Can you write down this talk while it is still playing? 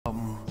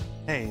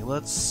Hey,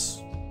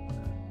 let's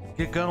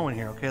get going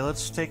here, okay?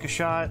 Let's take a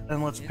shot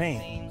and let's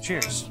paint.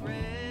 Cheers.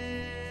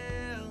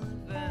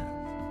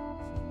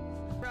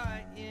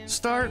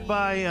 Start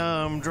by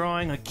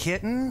drawing a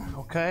kitten,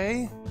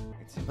 okay?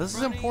 This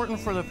is important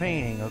for the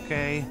painting,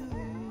 okay?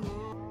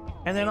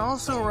 And then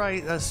also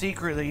write a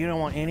secret that you don't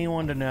want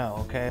anyone to know,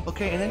 okay?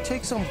 Okay, and then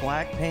take some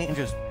black paint and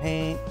just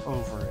paint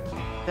over it.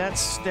 That's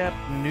step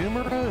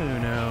numero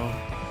uno.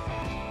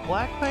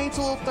 Black paint's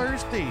a little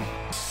thirsty.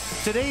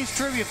 Today's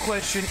trivia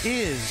question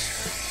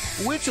is,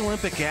 which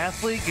Olympic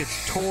athlete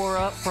gets tore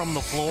up from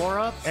the floor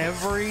up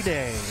every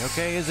day?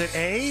 Okay, is it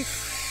A,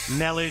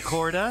 Nelly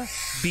Korda,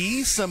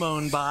 B,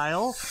 Simone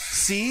Biles,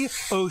 C,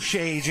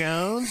 O'Shea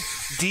Jones,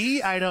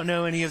 D, I don't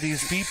know any of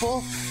these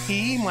people,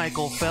 E,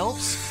 Michael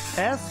Phelps,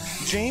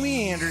 F,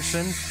 Jamie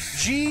Anderson,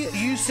 G,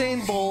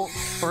 Usain Bolt,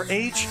 or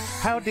H,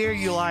 how dare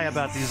you lie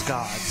about these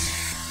gods?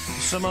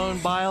 Simone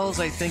Biles,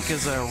 I think,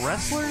 is a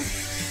wrestler.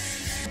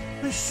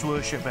 Just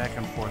swoosh it back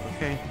and forth,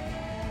 okay?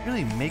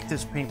 Really make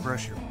this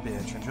paintbrush your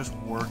bitch and just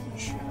work the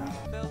shit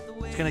out.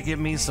 It's gonna give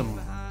me some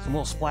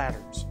little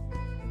splatters.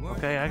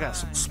 Okay, I got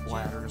some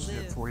splatters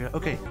for you.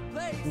 Okay,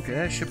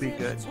 that should be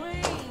good.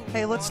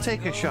 Hey, let's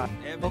take a shot.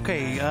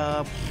 Okay,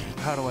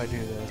 how do I do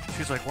this?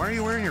 She's like, why are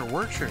you wearing your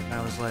work shirt? And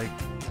I was like,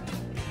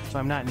 so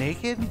I'm not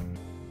naked?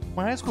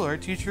 My high school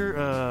art teacher,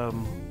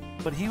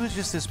 but he was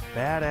just this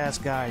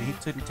badass guy. He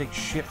didn't take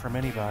shit from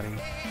anybody.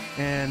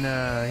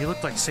 And he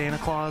looked like Santa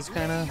Claus,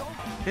 kind of.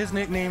 His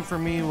nickname for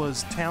me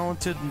was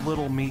Talented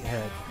Little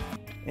Meathead.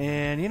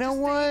 And you know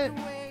what?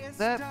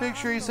 That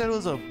picture he said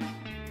was a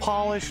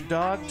polished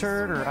dog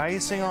turd or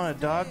icing on a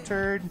dog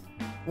turd.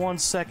 Won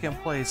second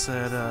place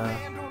at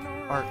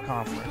art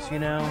conference, you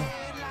know?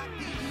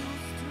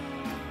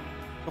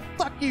 So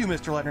fuck you,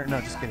 Mr. Lettner. No,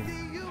 just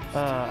kidding.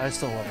 I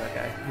still love that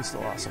guy. He's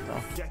still awesome,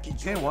 though.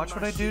 Okay, watch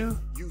what I do.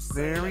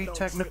 Very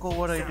technical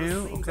what I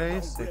do. Okay,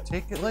 so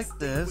take it like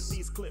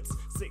this,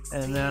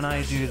 and then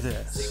I do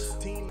this.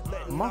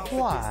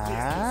 What?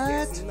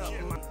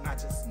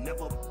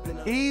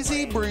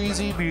 Easy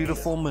breezy,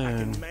 beautiful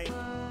moon.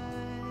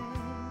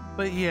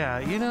 But yeah,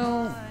 you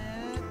know,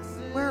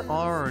 where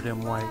are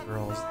them white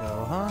girls,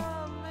 though, huh?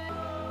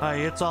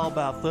 Hey, it's all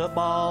about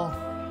football,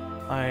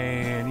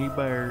 and you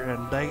better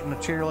dating a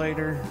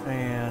cheerleader,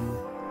 and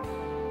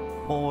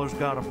boy's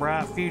got a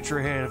bright future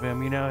ahead of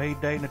him. You know, he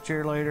dating a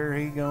cheerleader.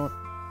 He going.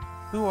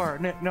 Who are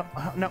no?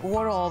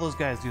 What do all those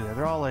guys do there?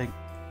 They're all like,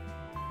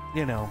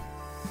 you know,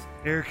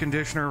 air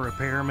conditioner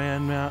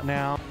repairmen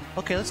now.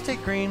 Okay, let's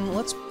take green.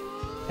 Let's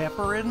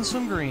pepper in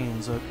some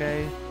greens.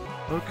 Okay.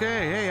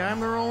 Okay. Hey, I'm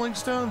the Rolling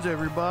Stones.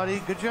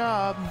 Everybody, good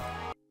job.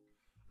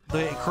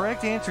 The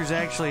correct answer is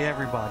actually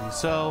everybody.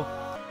 So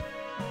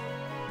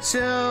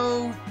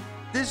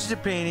this is a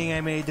painting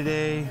I made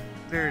today.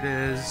 There it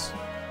is.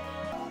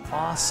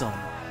 Awesome.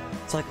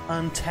 It's like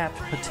untapped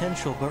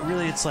potential, but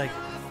really it's like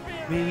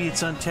maybe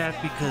it's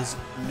untapped because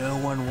no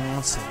one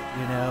wants it,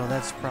 you know?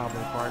 That's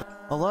probably part.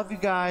 I love you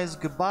guys.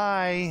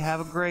 Goodbye. Have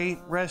a great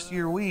rest of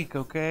your week,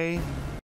 okay?